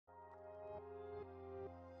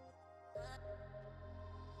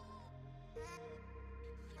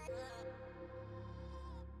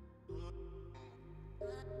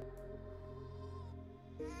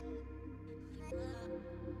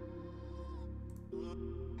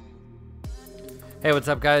Hey, what's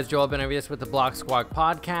up, guys? Joel Benavides with the BlokSquawk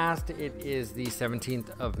podcast. It is the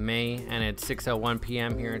 17th of May, and it's 6:01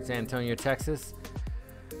 p.m. here in San Antonio, Texas.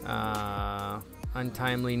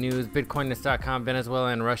 Untimely news: Bitcoinist.com, Venezuela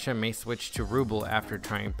and Russia may switch to ruble after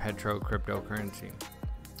trying petro cryptocurrency.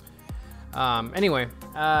 Anyway,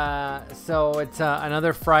 so it's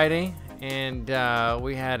another Friday, and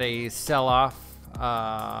we had a sell-off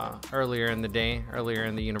earlier in the day, earlier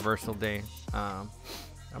in the universal day,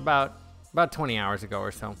 about 20 hours ago or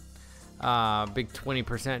so. Big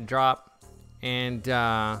 20% drop, and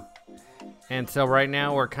so right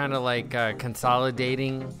now we're kind of like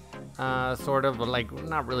consolidating, sort of like,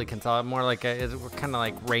 not really consolidate, more like we're kind of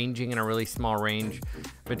like ranging in a really small range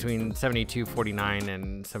between 72.49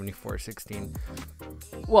 and 74.16.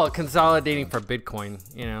 Well, consolidating for Bitcoin,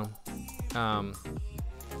 you know,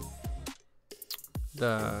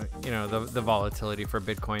 the volatility for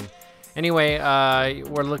Bitcoin. Anyway,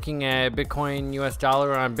 we're looking at Bitcoin US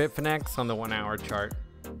dollar on Bitfinex on the 1 hour chart.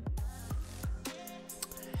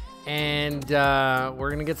 And we're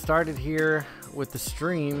going to get started here with the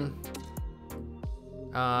stream.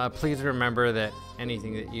 Please remember that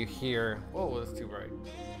anything that you hear... Whoa, that's too bright.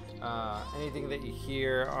 Anything that you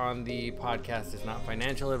hear on the podcast is not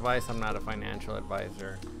financial advice. I'm not a financial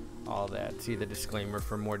advisor. All that. See the disclaimer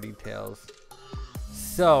for more details.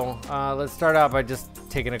 So let's start out by just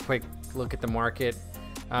taking a quick look at the market.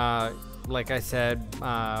 Like I said,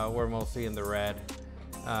 we're mostly in the red.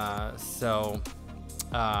 Yeah,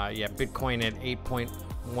 Bitcoin at 8.11%,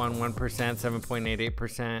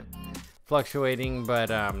 7.88%, fluctuating.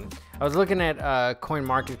 But I was looking at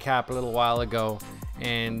CoinMarketCap a little while ago,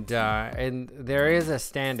 and there is a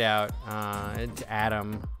standout. It's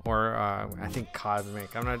Atom, or I think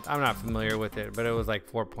Cosmic. I'm not familiar with it, but it was like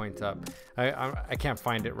 4 points up. I can't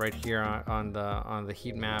find it right here on the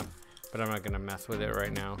heat map, but I'm not gonna mess with it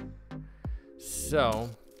right now. So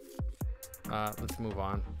let's move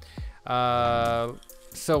on.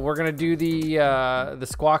 So we're gonna do the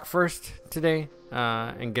Squawk first today,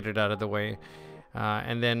 and get it out of the way.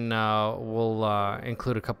 And then we'll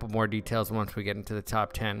include a couple more details once we get into the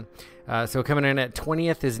top 10. So coming in at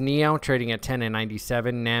 20th is Neo, trading at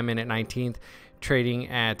 10.97. NAM in at 19th, trading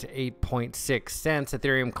at 8.6 cents.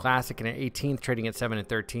 Ethereum Classic in at 18th, trading at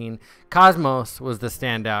 7.13. Cosmos was the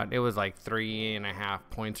standout. It was like 3.5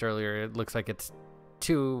 points earlier. It looks like it's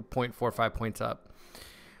 2.45 points up.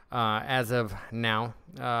 As of now,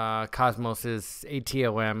 Cosmos is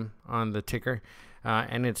ATOM on the ticker.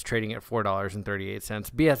 And it's trading at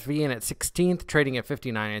 $4.38. BSV in at 16th, trading at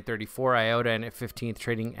 59.34. IOTA in at 15th,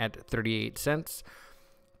 trading at 38 cents.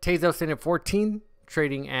 Tezos in at 14th,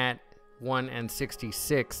 trading at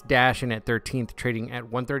 1.66. Dash in at 13th, trading at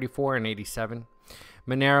 134.87.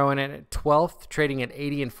 Monero in at 12th, trading at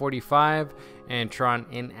 80.45. And Tron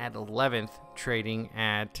in at 11th, trading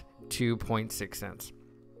at 2.6 cents.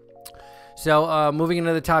 So moving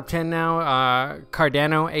into the top 10 now,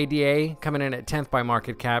 Cardano ADA coming in at 10th by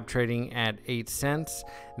market cap, trading at 8 cents.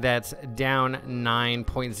 That's down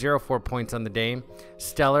 9.04 points on the day.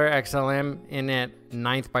 Stellar XLM in at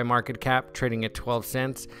 9th by market cap, trading at 12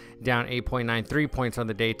 cents, down 8.93 points on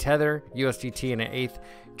the day. Tether USDT in at 8th,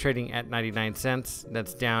 trading at 99 cents.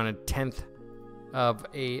 That's down a 1/10 of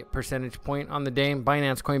a percentage point on the day.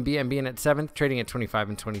 Binance Coin BNB in at 7th, trading at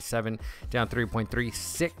 25.27, down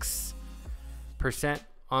 3.36%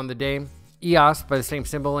 on the day. EOS by the same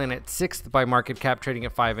symbol in at 6th by market cap, trading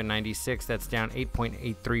at 5.96. That's down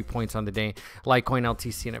 8.83 points on the day. Litecoin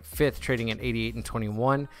LTC in at 5th, trading at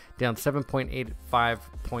 88.21, down 7.85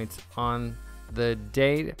 points on the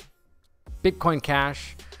day. Bitcoin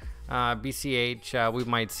Cash, BCH, we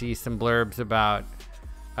might see some blurbs about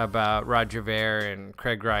Roger Ver and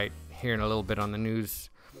Craig Wright here in a little bit on the news.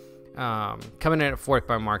 Coming in at 4th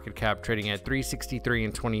by market cap, trading at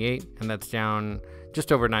 363.28, and that's down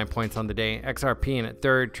just over 9 points on the day. XRP in at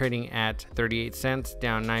 3rd, trading at 38 cents,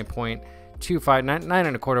 down 9.25,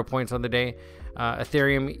 9.25 points on the day.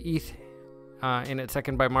 Ethereum ETH in at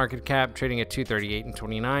 2nd by market cap, trading at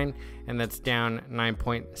 238.29, and that's down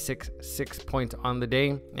 9.66 points on the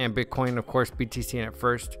day. And Bitcoin, of course, BTC in at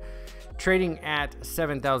 1st, trading at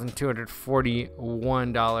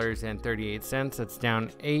 $7,241.38. That's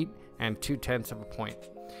down 8.2 points.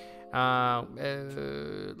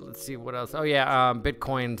 Let's see what else. Oh yeah,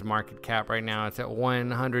 Bitcoin's market cap right now, it's at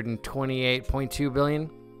 128.2 billion.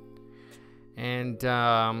 And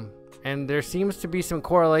there seems to be some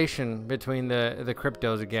correlation between the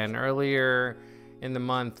cryptos again. Earlier in the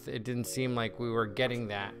month, it didn't seem like we were getting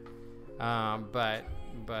that, but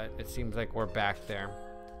it seems like we're back there.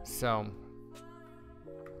 So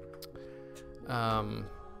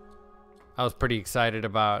I was pretty excited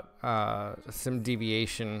about some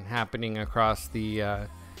deviation happening across the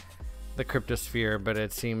cryptosphere, but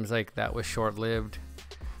it seems like that was short-lived.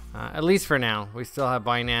 At least for now. We still have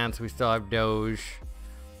Binance, we still have Doge.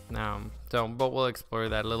 But we'll explore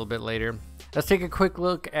that a little bit later. Let's take a quick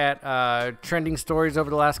look at trending stories over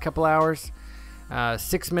the last couple hours.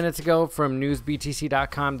 6 minutes ago from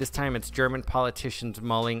newsbtc.com, this time it's German politicians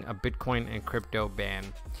mulling a Bitcoin and crypto ban.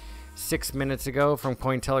 6 minutes ago from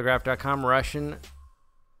Cointelegraph.com, Russian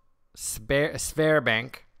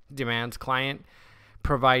Sberbank demands client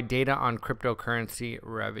provide data on cryptocurrency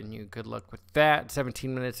revenue. Good luck with that.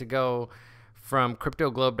 17 minutes ago from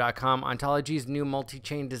CryptoGlobe.com, Ontology's new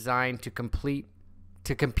multi-chain design to compete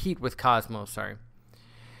with Cosmos.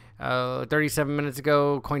 37 minutes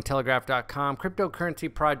ago, Cointelegraph.com,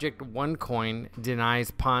 cryptocurrency project OneCoin denies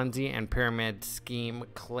Ponzi and pyramid scheme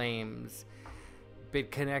claims.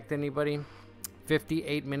 BitConnect, anybody?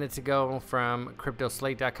 58 minutes ago from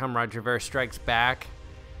CryptoSlate.com, Roger Ver strikes back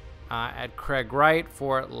at Craig Wright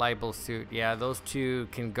for libel suit. Yeah, those two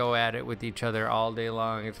can go at it with each other all day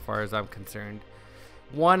long as far as I'm concerned.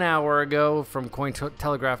 1 hour ago from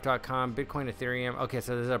Cointelegraph.com, Bitcoin, Ethereum. Okay,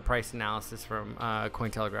 so this is a price analysis from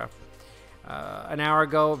Cointelegraph. An hour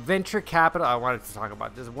ago, venture capital. I wanted to talk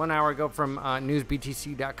about this. 1 hour ago from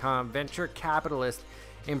newsbtc.com, venture capitalist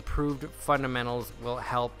improved fundamentals will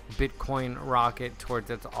help Bitcoin rocket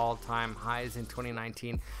towards its all-time highs in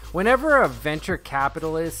 2019. Whenever a venture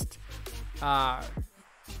capitalist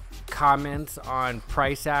comments on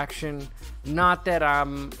price action, not that I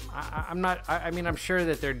mean, I'm sure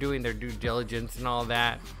that they're doing their due diligence and all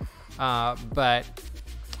that, but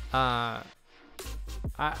I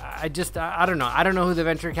don't know. I don't know who the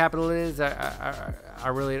venture capitalist is. I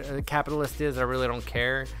really don't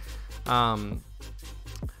care.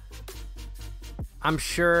 I'm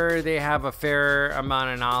sure they have a fair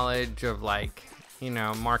amount of knowledge of, like, you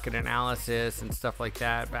know, market analysis and stuff like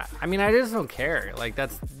that. But I mean, I just don't care. Like,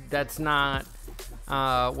 that's not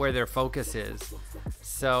where their focus is.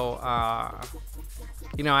 So,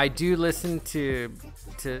 you know, I do listen to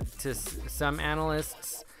some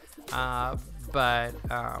analysts, but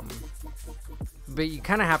you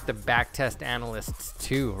kind of have to back test analysts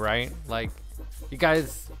too, right? Like, you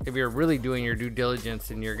guys, if you're really doing your due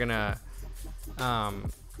diligence and you're gonna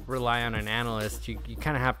rely on an analyst, you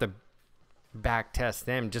kind of have to back test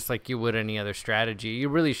them just like you would any other strategy. You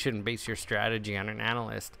really shouldn't base your strategy on an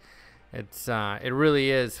analyst. It really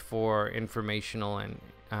is for informational and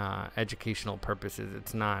educational purposes.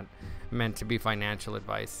 It's not meant to be financial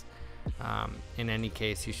advice. In any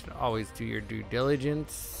case, you should always do your due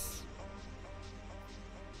diligence.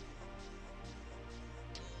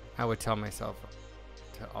 I would tell myself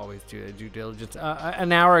to always do the due diligence.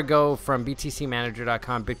 An hour ago from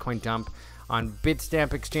btcmanager.com, Bitcoin dump on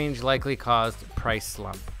Bitstamp exchange likely caused price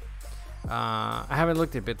slump. I haven't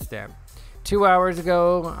looked at Bitstamp. 2 hours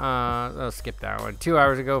ago, I'll skip that one. 2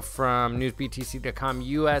 hours ago from newsbtc.com,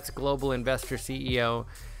 U.S. global investor CEO,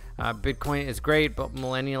 Bitcoin is great, but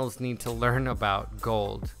millennials need to learn about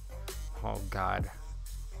gold. Oh, God.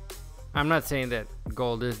 I'm not saying that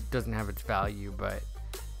gold doesn't have its value, but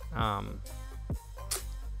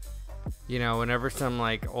you know, whenever some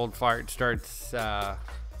like old fart starts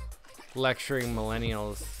lecturing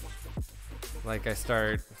millennials, like I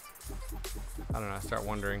start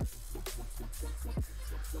wondering.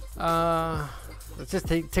 Let's just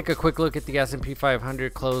take a quick look at the S&P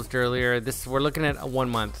 500 closed earlier. We're looking at 1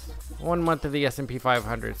 month. 1 month of the S&P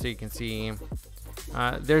 500, so you can see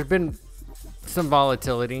there's been some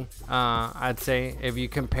volatility. I'd say if you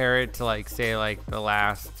compare it to, like, say, like the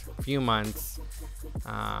last few months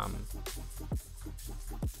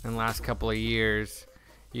and last couple of years,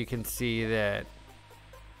 you can see that,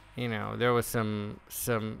 you know, there was some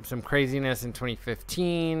craziness in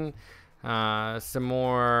 2015, some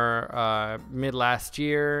more mid last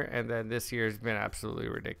year, and then this year's been absolutely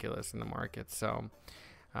ridiculous in the market. So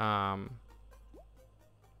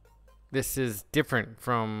this is different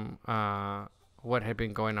from what had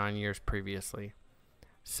been going on years previously.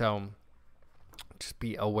 So just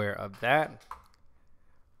be aware of that.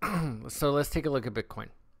 So let's take a look at Bitcoin.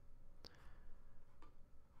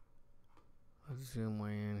 Let's zoom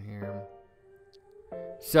way in here.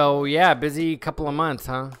 So yeah, busy couple of months,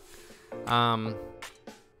 huh? I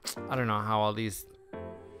don't know how all these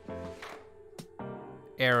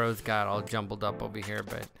arrows got all jumbled up over here,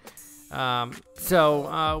 but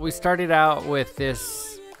so we started out with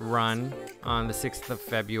this run on the 6th of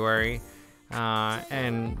February,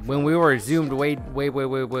 and when we were zoomed way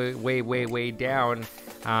down,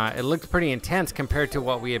 it looked pretty intense compared to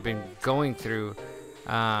what we had been going through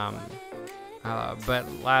But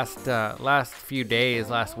last few days,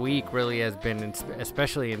 last week really has been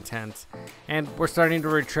especially intense, and we're starting to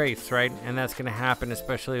retrace, right? And that's going to happen,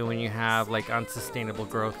 especially when you have like unsustainable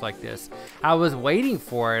growth like this. I was waiting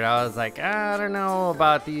for it. I was like, I don't know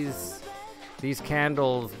about these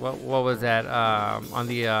candles. What was that on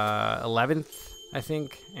the 11th, I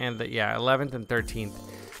think, and 11th and 13th.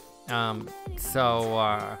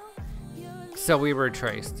 So we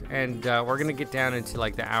retraced, and we're gonna get down into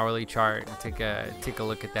like the hourly chart and take a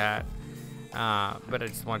look at that. But I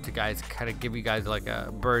just want to kind of give you guys like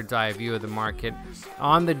a bird's eye view of the market.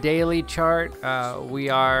 On the daily chart, we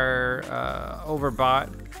are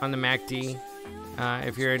overbought on the MACD.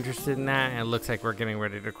 If you're interested in that, and it looks like we're getting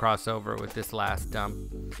ready to cross over with this last dump.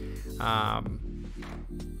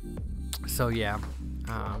 So yeah,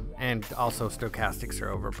 and also stochastics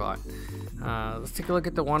are overbought. Let's take a look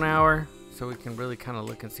at the 1 hour, so we can really kind of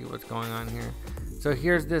look and see what's going on here. So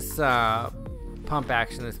here's this pump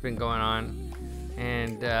action that's been going on,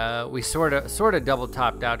 and we sort of double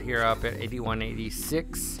topped out here up at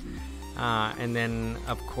 81.86, and then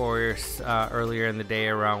of course earlier in the day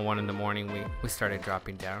around 1 in the morning we started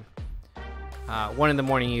dropping down. 1 in the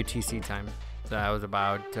morning UTC time. So that was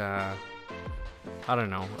about I don't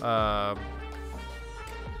know,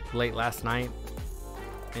 late last night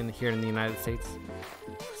here in the United States.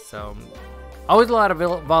 So always a lot of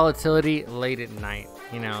volatility late at night,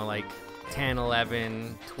 you know, like 10,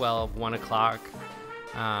 11, 12, 1 o'clock.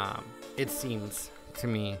 It seems to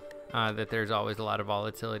me that there's always a lot of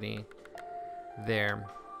volatility there.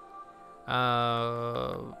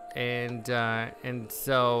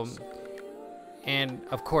 And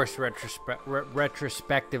of course,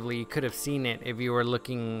 retrospectively, you could have seen it if you were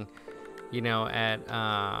looking, you know, at,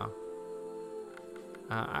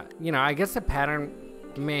 you know, I guess the pattern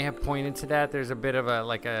may have pointed to that. There's a bit of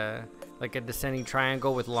like a descending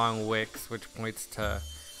triangle with long wicks, which points to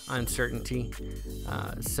uncertainty.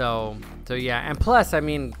 So yeah, and plus, I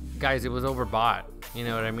mean, guys, it was overbought. You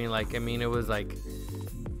know what I mean? Like, I mean, it was like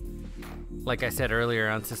I said earlier,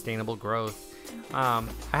 unsustainable growth. I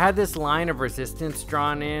had this line of resistance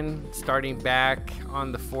drawn in starting back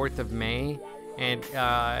on the 4th of May, and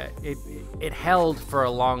it held for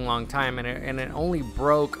a long time, and it only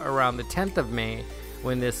broke around the 10th of May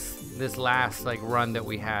when this last like run that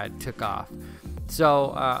we had took off.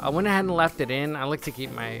 So I went ahead and left it in. I like to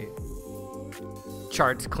keep my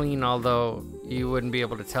charts clean, although you wouldn't be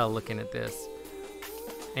able to tell looking at this.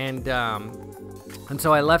 And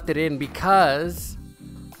so I left it in because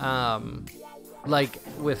like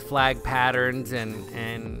with flag patterns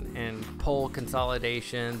and pole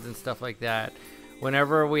consolidations and stuff like that,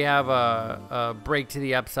 whenever we have a break to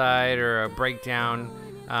the upside or a breakdown,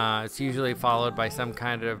 it's usually followed by some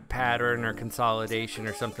kind of pattern or consolidation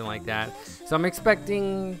or something like that. So I'm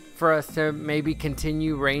expecting for us to maybe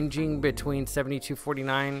continue ranging between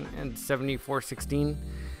 72.49 and 74.16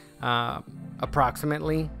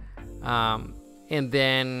 approximately, and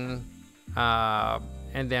then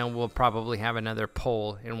we'll probably have another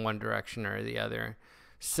pull in one direction or the other.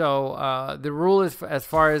 So the rule is, as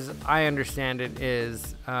far as I understand it,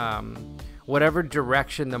 is whatever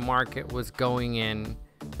direction the market was going in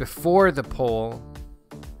before the pull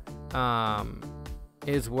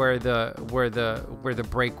is where the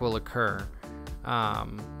break will occur,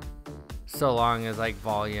 so long as like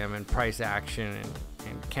volume and price action and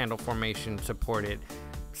candle formation support it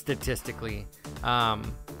statistically. I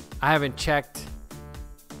haven't checked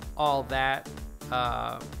all that,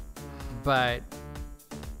 but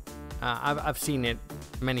I've seen it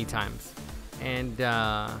many times, and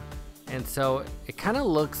so it kind of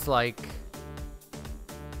looks like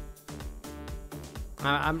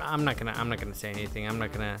I'm not gonna say anything. I'm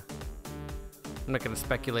not gonna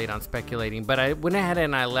speculate on speculating. But I went ahead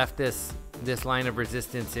and I left this line of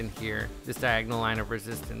resistance in here, this diagonal line of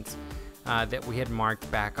resistance that we had marked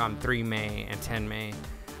back on 3 May and 10 May.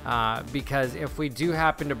 Because if we do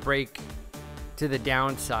happen to break to the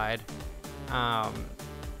downside,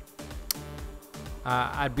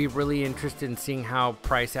 I'd be really interested in seeing how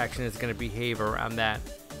price action is going to behave around that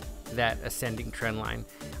ascending trend line.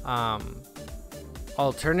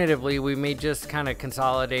 Alternatively, we may just kind of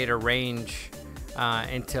consolidate a range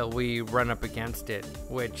until we run up against it,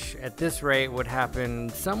 which at this rate would happen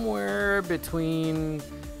somewhere between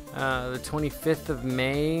the 25th of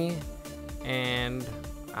May and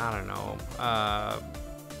I don't know,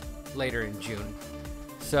 later in June.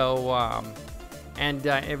 So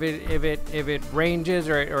if it ranges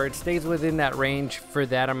or it stays within that range for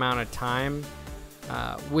that amount of time,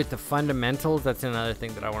 with the fundamentals, that's another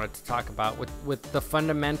thing that I wanted to talk about. With the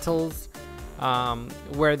fundamentals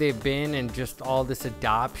where they've been and just all this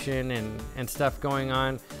adoption and stuff going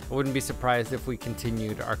on, I wouldn't be surprised if we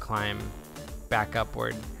continued our climb back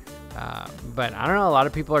upward. But I don't know, a lot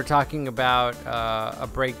of people are talking about a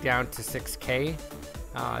breakdown to 6K.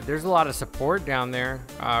 There's a lot of support down there,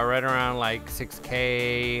 right around like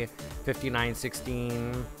 6K,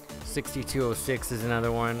 5916, 6206 is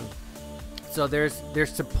another one. So there's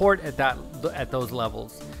support at those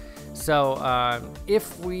levels. So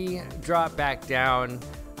if we drop back down,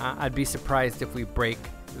 I'd be surprised if we break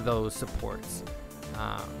those supports.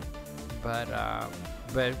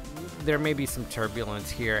 But there may be some turbulence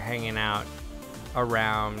here hanging out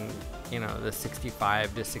around, you know, the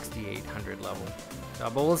 65 to 6800 level. So,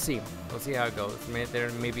 but we'll see how it goes. There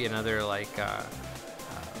may be another like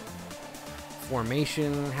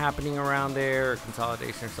formation happening around there, or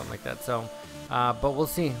consolidation or something like that. So but we'll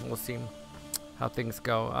see how things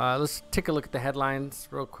go. Let's take a look at the headlines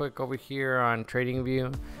real quick over here on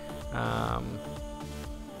TradingView.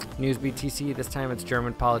 News BTC, this time it's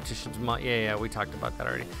German politicians. Yeah, we talked about that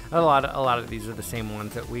already. A lot of these are the same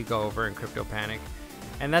ones that we go over in Crypto Panic.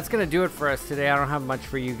 And that's gonna do it for us today. I don't have much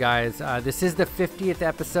for you guys. This is the 50th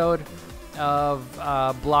episode of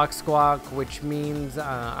BlokSquawk, which means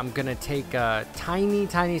I'm gonna take a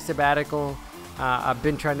tiny sabbatical. I've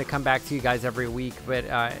been trying to come back to you guys every week, but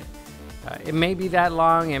it may be that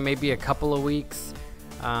long. It may be a couple of weeks,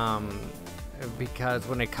 because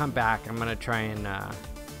when I come back, I'm gonna try and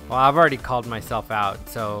well, I've already called myself out,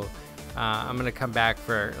 so I'm gonna come back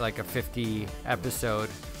for like a 50 episode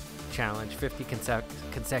challenge, 50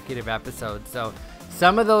 consecutive episodes. So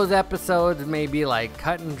some of those episodes may be like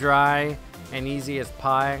cut and dry and easy as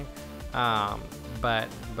pie, but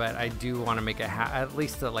I do want to make at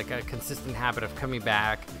least like a consistent habit of coming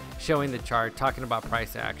back, showing the chart, talking about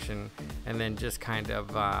price action, and then just kind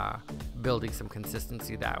of building some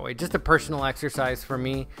consistency that way. Just a personal exercise for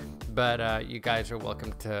me, but you guys are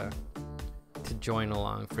welcome to join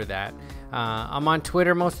along for that. I'm on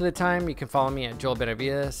Twitter most of the time. You can follow me at Joel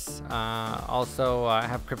Benavides. Also, I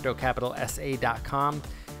have CryptoCapitalSA.com,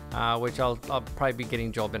 which I'll probably be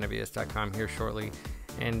getting JoelBenavides.com here shortly,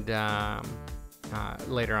 and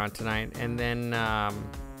later on tonight. And then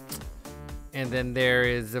there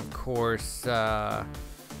is, of course,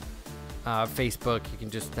 Facebook. You can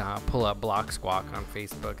just pull up BlokSquawk on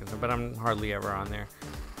Facebook, but I'm hardly ever on there.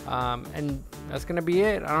 And that's gonna be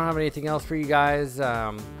it. I don't have anything else for you guys.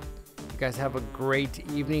 You guys have a great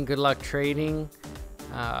evening. Good luck trading,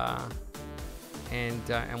 and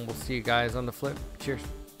we'll see you guys on the flip. Cheers.